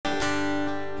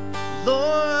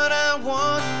Lord, I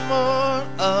want more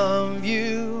of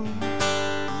you.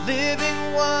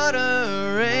 Living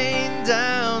water rain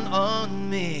down on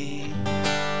me.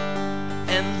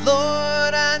 And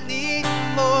Lord, I need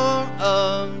more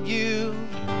of you.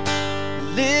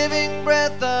 Living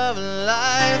breath of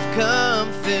life,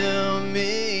 come fill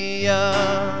me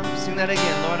up. Sing that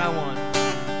again. Lord, I want.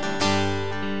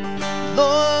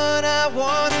 Lord, I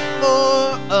want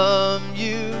more of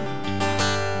you.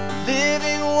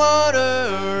 Living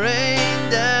water rain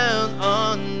down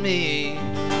on me.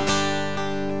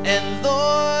 And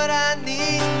Lord, I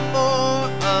need more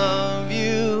of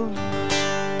you.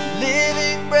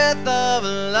 Living breath of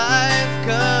life,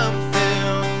 come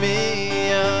fill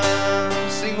me up.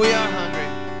 Sing, we are hungry.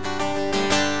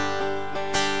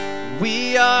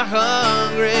 We are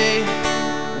hungry.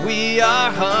 We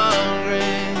are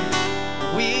hungry.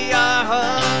 We are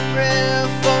hungry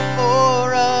for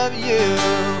more of you.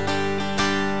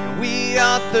 We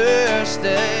are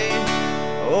thirsty,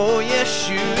 oh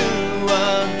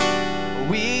Yeshua.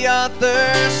 We are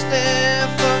thirsty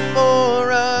for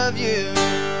more of you.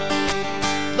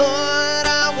 Lord,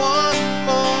 I want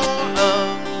more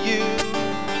of you.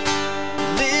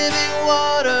 Living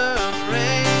water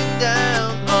rain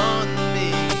down on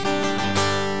me.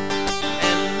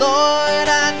 And Lord,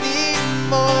 I need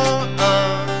more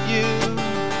of you.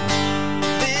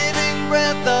 Living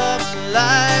breath of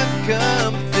life,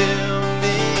 come fill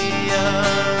me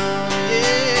up.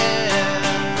 Yeah.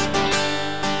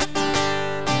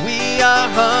 We are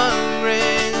hungry.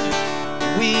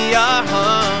 We are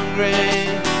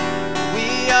hungry. We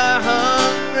are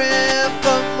hungry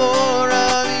for more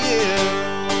of you.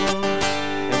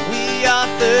 And we are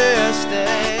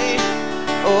thirsty,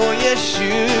 oh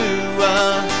Yeshua.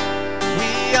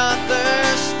 We are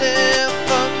thirsty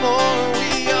for more.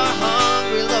 We are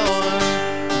hungry, Lord.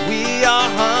 We are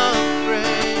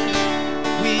hungry.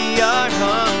 We are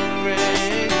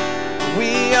hungry.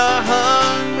 We are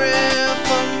hungry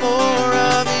for more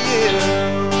of you.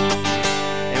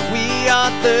 And we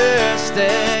are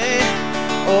thirsty,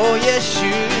 oh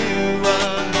Yeshua.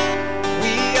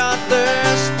 We are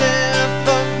thirsty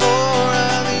for more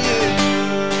of you.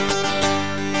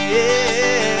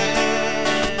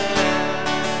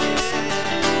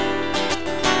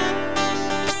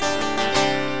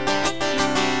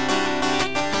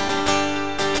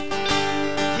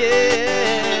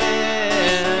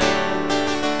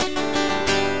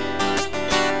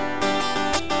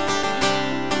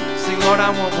 Sing, Lord, I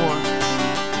want more.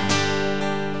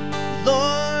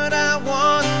 Lord, I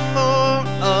want more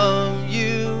of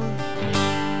you.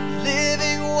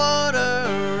 Living water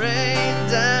rain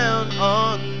down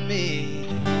on me.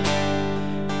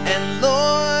 And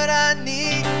Lord, I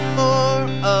need more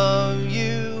of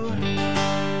you.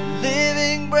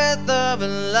 Living breath of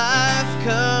life,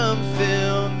 come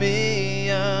fill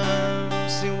me up.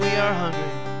 See, we are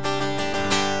hungry.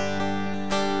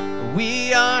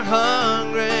 We are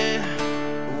hungry.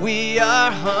 We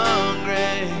are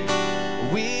hungry.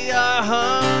 We are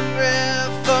hungry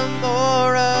for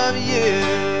more of you.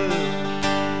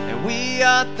 And we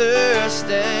are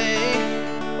thirsty,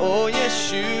 oh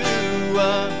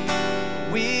Yeshua.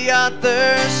 We are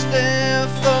thirsty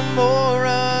for more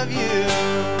of you.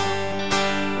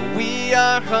 We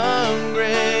are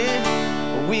hungry.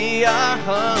 We are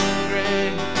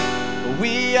hungry.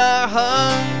 We are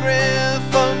hungry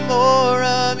for more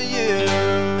of you.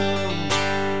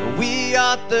 We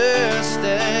are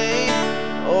thirsty,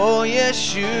 oh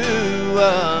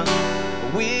Yeshua.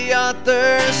 We are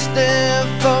thirsty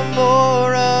for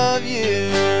more of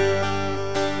you.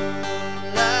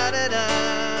 La-da-da,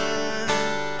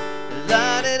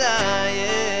 la-da-da,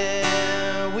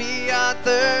 yeah. We are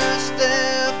thirsty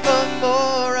for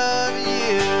more of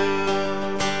you.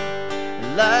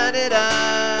 La-da-da,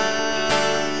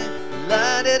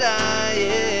 la-da-da,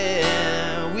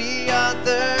 yeah. We are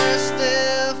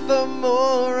thirsty for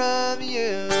more of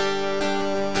you.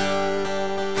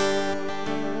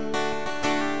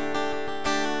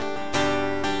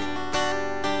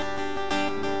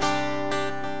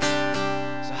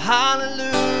 So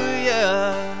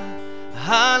hallelujah,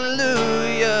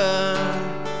 hallelujah,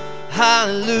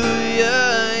 hallelujah,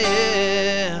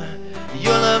 yeah.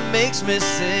 Your love makes me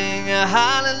sing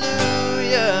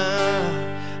hallelujah,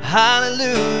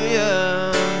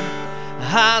 hallelujah,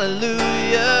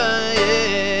 hallelujah,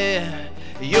 yeah.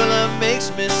 Your love makes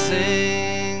me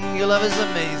sing. Your love is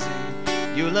amazing.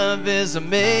 Your love is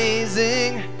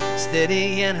amazing,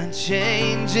 steady and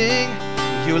unchanging.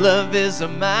 Your love is a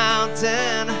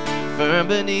mountain firm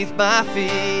beneath my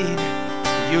feet.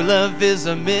 Your love is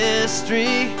a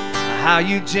mystery, how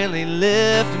you gently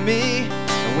lift me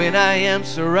When I am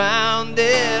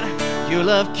surrounded, your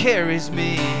love carries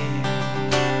me.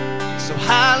 So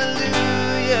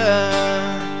hallelujah,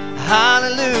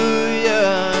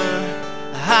 hallelujah,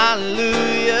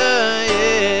 hallelujah,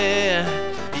 yeah.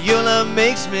 Your love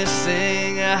makes me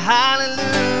sing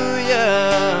hallelujah,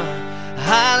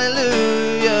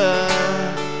 hallelujah,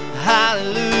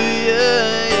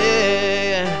 hallelujah,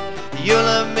 yeah. Your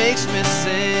love makes me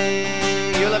sing.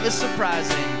 Your love is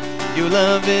surprising. Your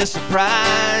love is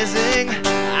surprising.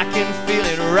 I can feel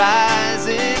it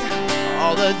rising.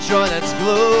 All the joy that's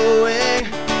glowing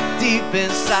deep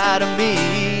inside of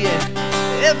me.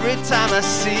 Every time I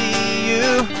see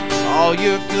you, all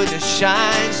your goodness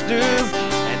shines through.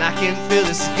 And I can feel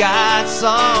this God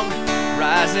song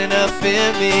rising up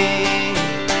in me.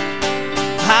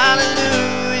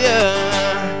 Hallelujah,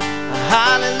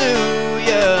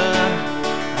 hallelujah,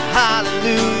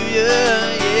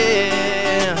 hallelujah,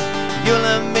 yeah. Your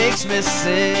love makes me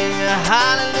sing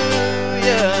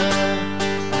hallelujah,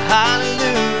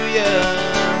 hallelujah,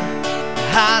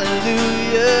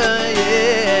 hallelujah,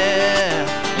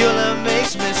 yeah. Your love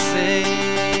makes me sing.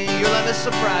 Your love is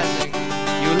surprising.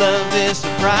 Your love is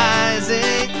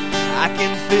surprising. I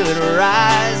can feel it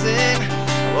rising.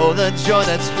 Oh, the joy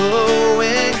that's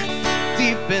glowing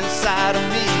deep inside of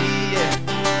me.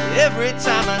 Every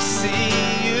time I see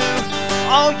you,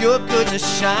 all your goodness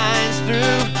shines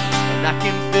through. And I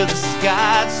can feel this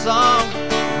God song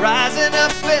rising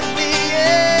up in me.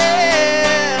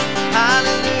 Yeah.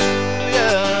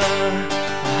 Hallelujah,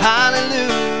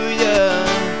 hallelujah,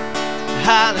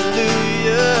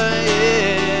 hallelujah,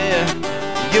 yeah.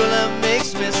 Your love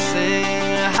makes me sing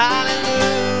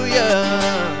hallelujah,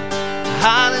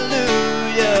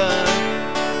 hallelujah,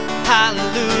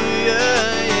 hallelujah,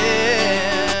 yeah.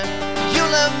 Your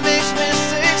love makes me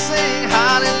sing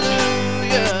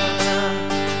hallelujah,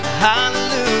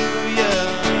 hallelujah,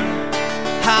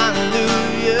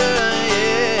 hallelujah,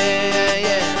 yeah,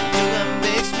 yeah. Your love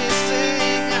makes me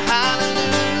sing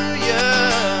hallelujah,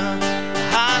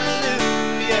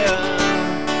 hallelujah,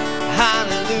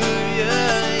 hallelujah,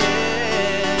 yeah.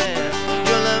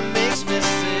 Your love makes me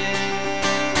sing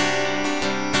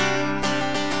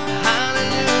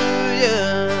hallelujah,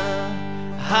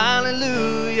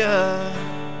 hallelujah,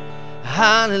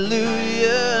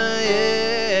 hallelujah,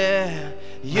 yeah.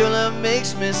 Your love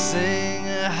makes me sing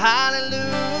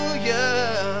hallelujah,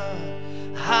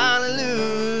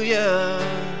 hallelujah,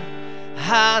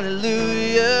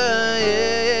 hallelujah,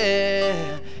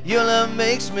 yeah. Your love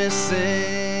makes me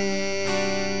sing.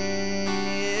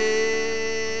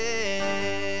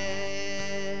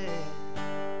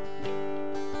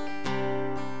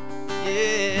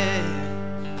 Yeah.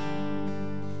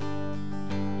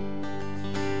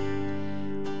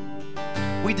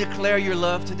 We declare your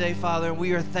love today, Father, and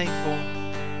we are thankful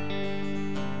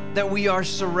that we are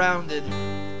surrounded,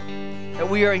 that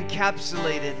we are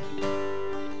encapsulated,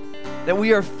 that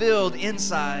we are filled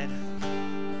inside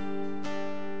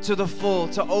to the full,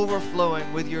 to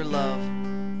overflowing with your love.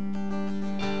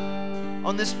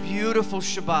 On this beautiful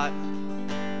Shabbat,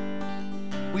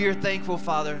 we are thankful,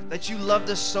 Father, that you loved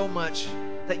us so much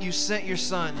that you sent your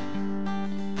Son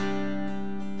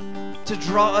to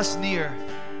draw us near,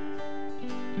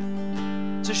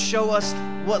 to show us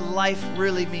what life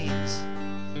really means,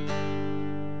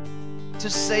 to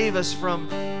save us from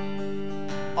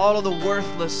all of the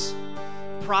worthless,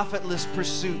 profitless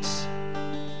pursuits.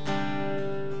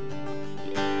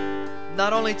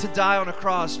 Not only to die on a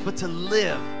cross, but to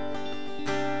live.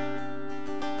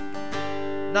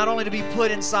 Not only to be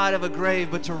put inside of a grave,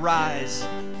 but to rise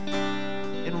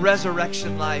in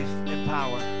resurrection life and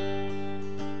power.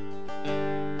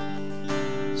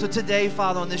 So today,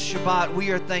 Father, on this Shabbat, we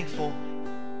are thankful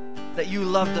that you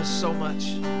loved us so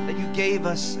much, that you gave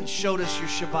us and showed us your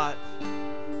Shabbat,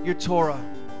 your Torah,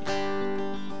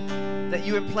 that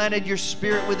you implanted your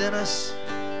Spirit within us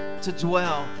to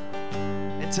dwell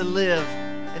and to live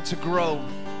and to grow.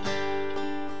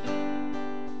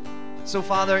 So,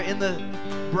 Father, in the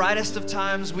brightest of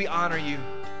times, we honor you.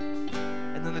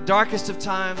 And in the darkest of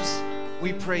times,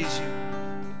 we praise you.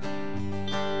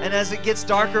 And as it gets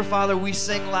darker, Father, we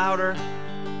sing louder.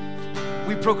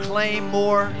 We proclaim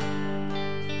more.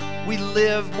 We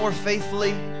live more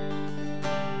faithfully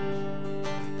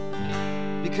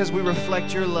because we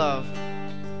reflect your love.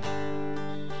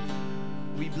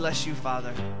 We bless you,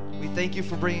 Father. We thank you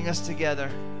for bringing us together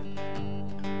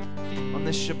on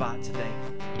this Shabbat today.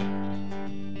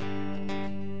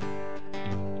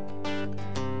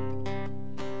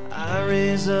 I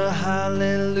raise a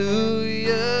hallelujah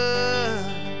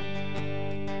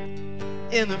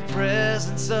in the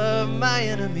presence of my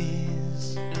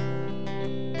enemies.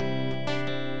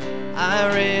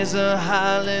 I raise a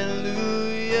hallelujah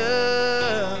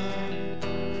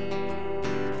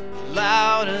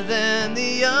louder than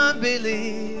the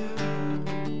unbelief.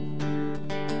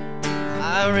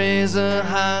 I raise a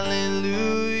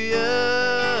hallelujah.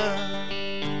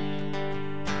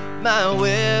 My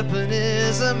weapon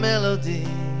is a melody.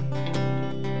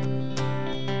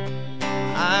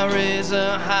 I raise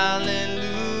a hallelujah.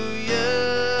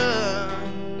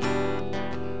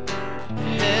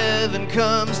 Heaven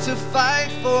comes to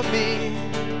fight for me.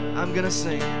 I'm gonna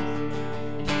sing.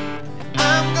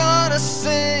 I'm gonna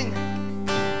sing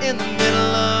in the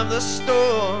middle of the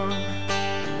storm.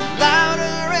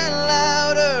 Louder and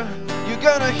louder, you're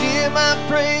gonna hear my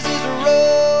praises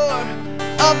roar.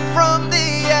 Up from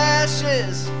the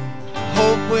ashes,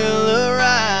 hope will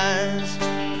arise.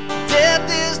 Death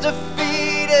is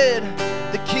defeated,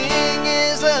 the King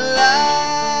is alive.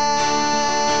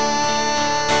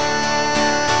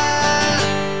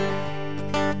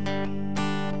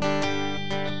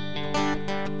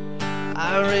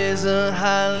 I raise a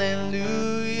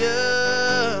hallelujah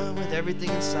with everything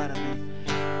inside of me.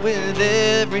 With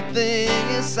everything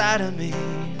inside of me,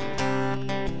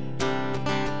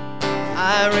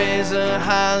 I raise a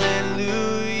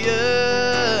hallelujah.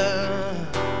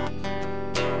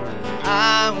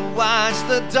 I will watch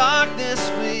the darkness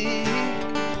flee.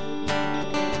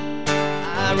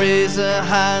 I raise a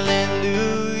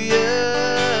hallelujah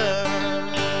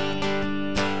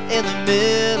in the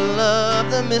middle of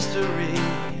the mystery.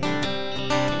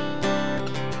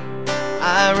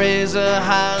 I raise a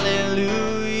hallelujah.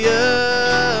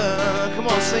 Come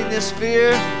on, sing this.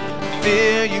 Fear,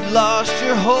 fear, you lost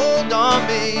your hold on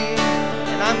me.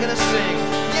 And I'm gonna sing,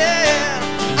 yeah,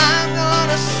 I'm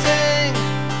gonna sing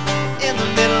in the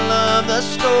middle of the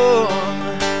storm.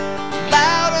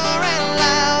 Louder and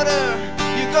louder,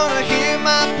 you're gonna hear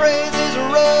my praises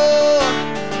roar.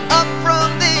 Up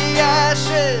from the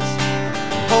ashes,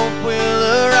 hope will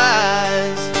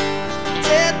arise.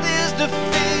 Death is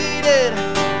defeated,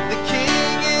 the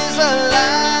King is alive.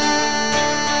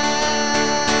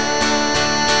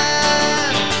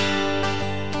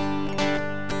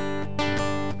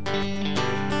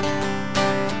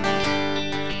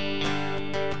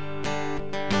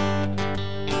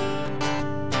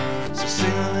 So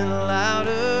sing a little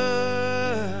louder,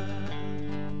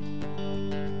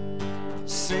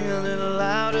 sing a little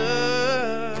louder.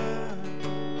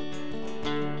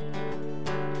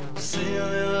 Sing a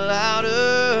little louder.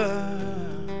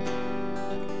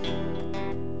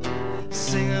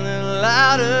 Sing a little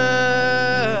louder.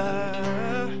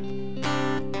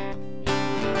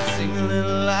 Sing a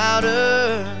little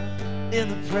louder in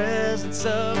the presence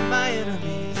of my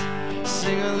enemies.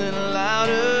 Sing a little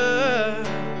louder,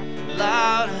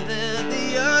 louder than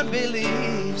the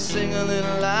unbelief. Sing a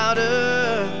little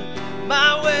louder.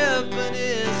 My weapon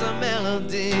is a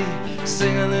melody.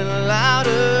 Sing a little louder.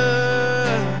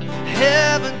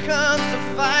 Heaven comes to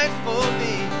fight for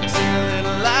me. Sing a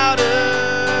little louder.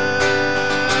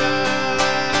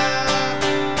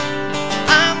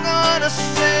 I'm gonna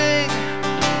sing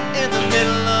in the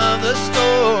middle of the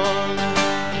storm.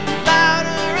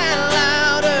 Louder and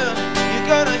louder, you're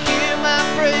gonna hear my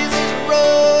praises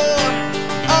roar.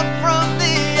 Up from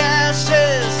the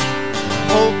ashes,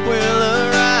 hope will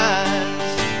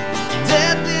arise.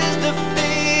 Death is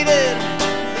defeated,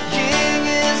 the King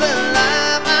is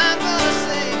alive.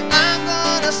 I'm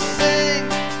gonna sing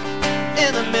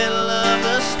in the middle of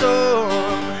the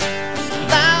storm.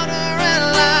 Louder and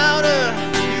louder,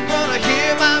 you're gonna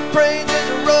hear my praises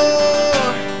roar.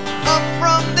 Up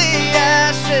from the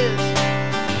ashes,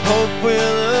 hope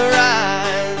will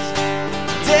arise.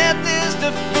 Death is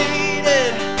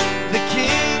defeated, the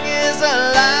King is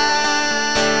alive.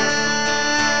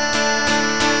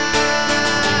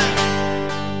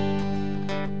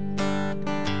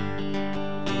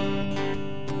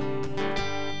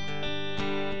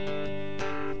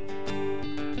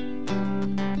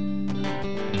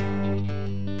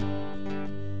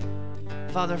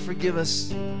 Father, forgive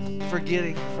us for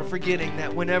forgetting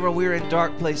that whenever we're in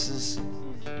dark places,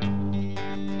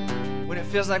 when it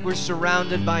feels like we're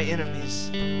surrounded by enemies,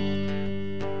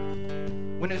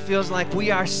 when it feels like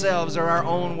we ourselves are our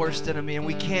own worst enemy and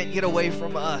we can't get away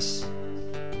from us,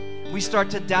 we start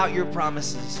to doubt your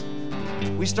promises.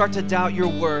 We start to doubt your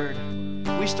word.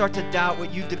 We start to doubt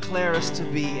what you declare us to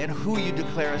be and who you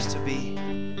declare us to be.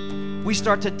 We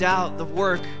start to doubt the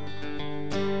work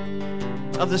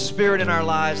of the Spirit in our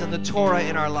lives and the Torah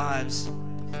in our lives.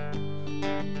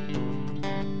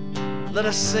 Let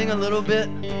us sing a little bit,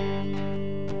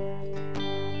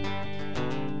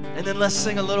 and then let's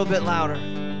sing a little bit louder,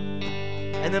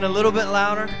 and then a little bit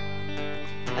louder,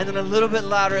 And then a little bit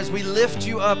louder as we lift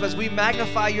you up, as we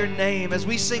magnify your name, as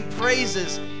we sing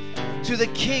praises to the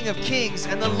King of Kings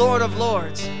and the Lord of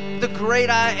Lords, the great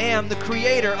I am, the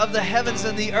creator of the heavens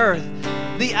and the earth,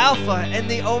 the Alpha and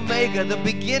the Omega, the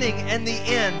beginning and the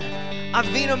end.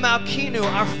 Avinu Malkinu,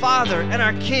 our Father and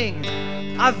our King.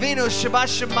 Avinu Shabbat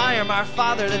Shemayim, our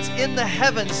Father that's in the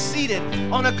heavens, seated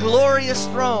on a glorious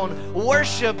throne,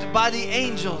 worshiped by the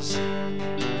angels.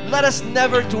 Let us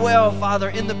never dwell, Father,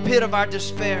 in the pit of our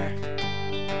despair,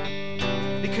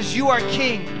 because you are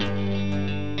King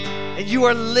and you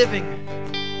are living.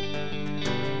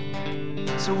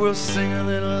 So we'll sing a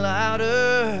little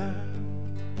louder.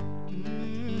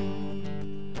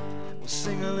 We'll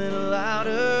sing a little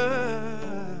louder.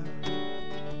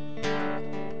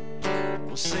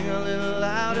 We'll sing a little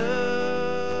louder.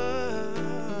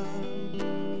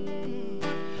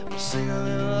 We'll sing a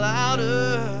little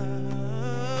louder.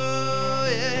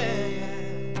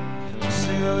 We'll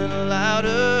sing a little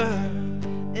louder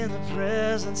in the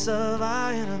presence of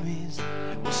our enemies.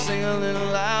 We'll sing a little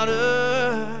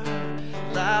louder,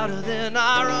 louder than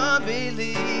our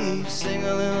unbelief. Sing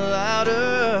a little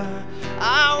louder.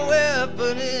 Our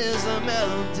weapon is a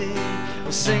melody.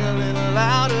 We'll sing a little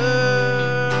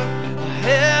louder.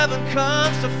 Heaven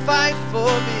comes to fight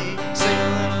for me. Sing a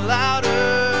little louder.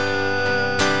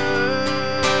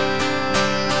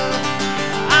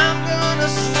 I'm gonna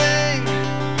sing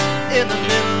in the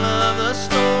middle of the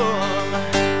storm.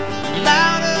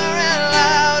 Louder and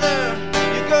louder,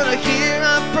 you're gonna hear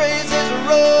our praises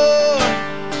roar.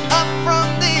 Up from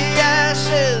the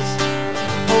ashes,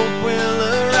 hope will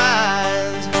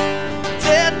arise.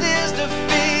 Death is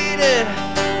defeated,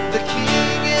 the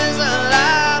King is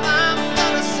alive.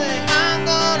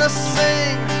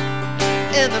 Sing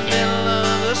in the middle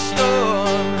of the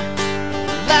storm.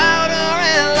 Louder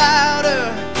and louder,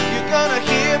 you're gonna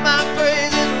hear my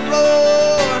praises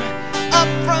roar. Up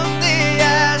from the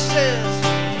ashes,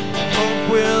 hope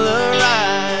will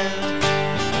arise.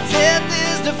 Death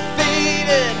is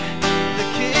defeated, the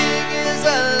King is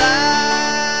alive.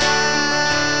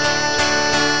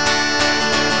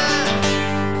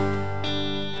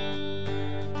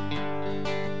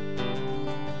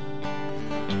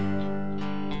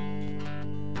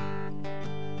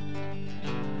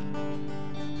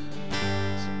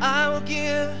 I will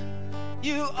give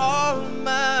you all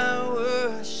my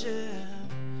worship.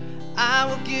 I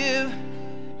will give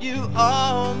you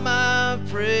all my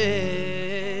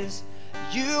praise.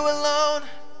 You alone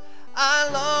I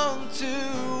long to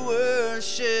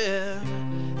worship.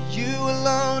 You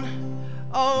alone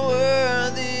are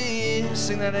worthy.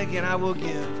 Sing that again. I will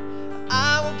give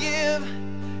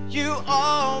you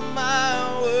all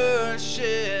my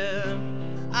worship.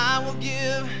 I will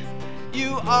give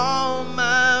you all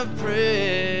my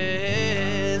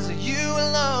praise. You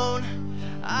alone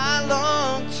I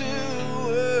long to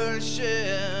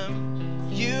worship.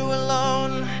 You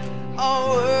alone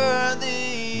are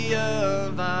worthy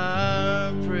of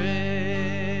our praise.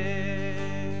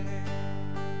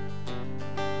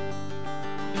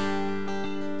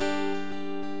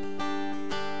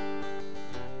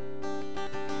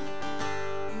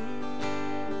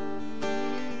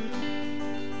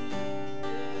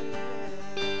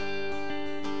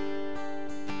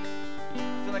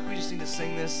 I feel like we just need to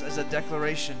sing this as a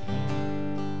declaration.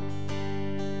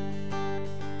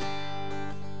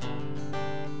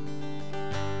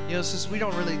 You know, since we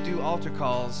don't really do altar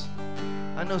calls,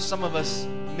 I know some of us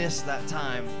miss that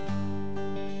time.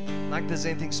 Not like there's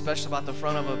anything special about the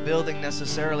front of a building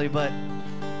necessarily, but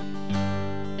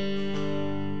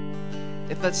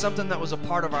if that's something that was a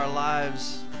part of our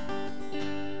lives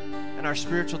and our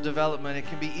spiritual development, it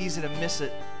can be easy to miss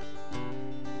it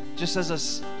just as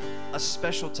a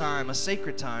special time, a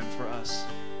sacred time for us.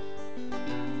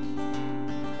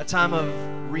 A time of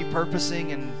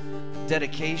repurposing and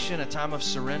dedication, a time of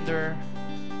surrender.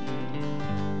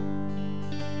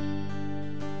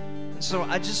 And so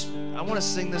I want to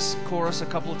sing this chorus a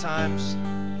couple of times.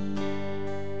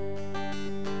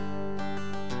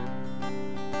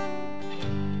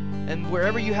 And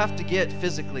wherever you have to get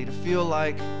physically to feel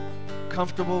like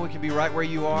comfortable, it can be right where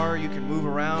you are. You can move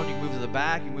around, you can move to the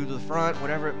back, you can move to the front,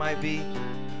 whatever it might be.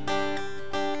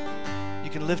 You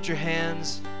can lift your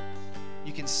hands.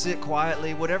 You can sit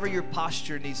quietly, whatever your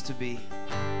posture needs to be.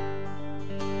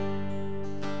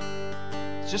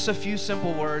 It's just a few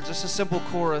simple words, just a simple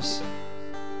chorus.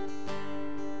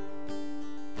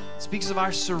 It speaks of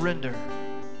our surrender,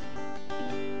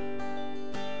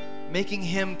 making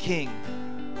Him King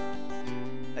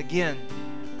again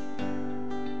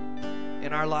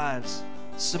in our lives,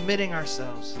 submitting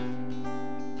ourselves,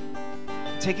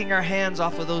 taking our hands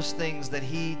off of those things that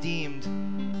He deemed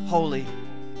holy,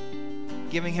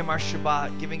 giving Him our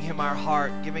Shabbat, giving Him our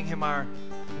heart, giving Him our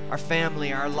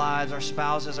family, our lives, our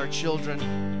spouses, our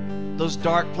children, those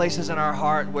dark places in our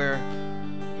heart where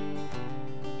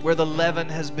the leaven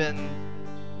has been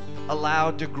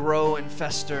allowed to grow and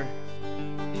fester.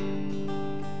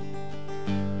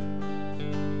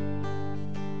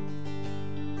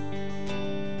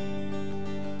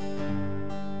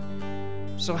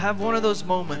 So have one of those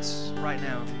moments right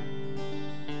now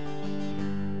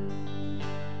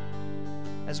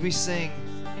as we sing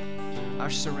our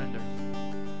surrender.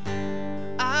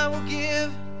 I will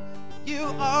give you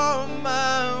all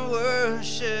my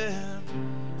worship.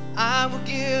 I will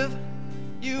give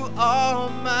you all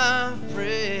my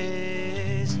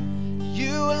praise.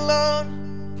 You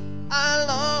alone I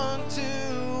long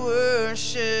to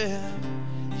worship.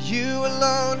 You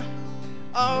alone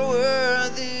are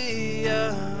worthy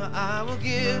of. I will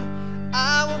give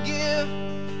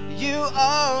you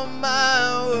all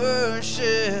my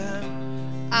worship.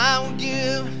 I will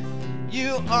give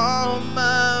you all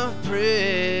my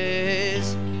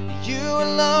praise. You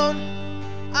alone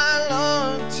I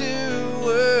long to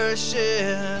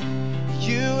worship.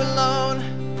 You alone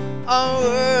are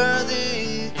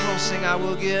worthy. Come on, sing. I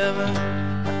will give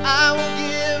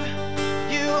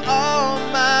you all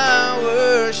my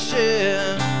worship.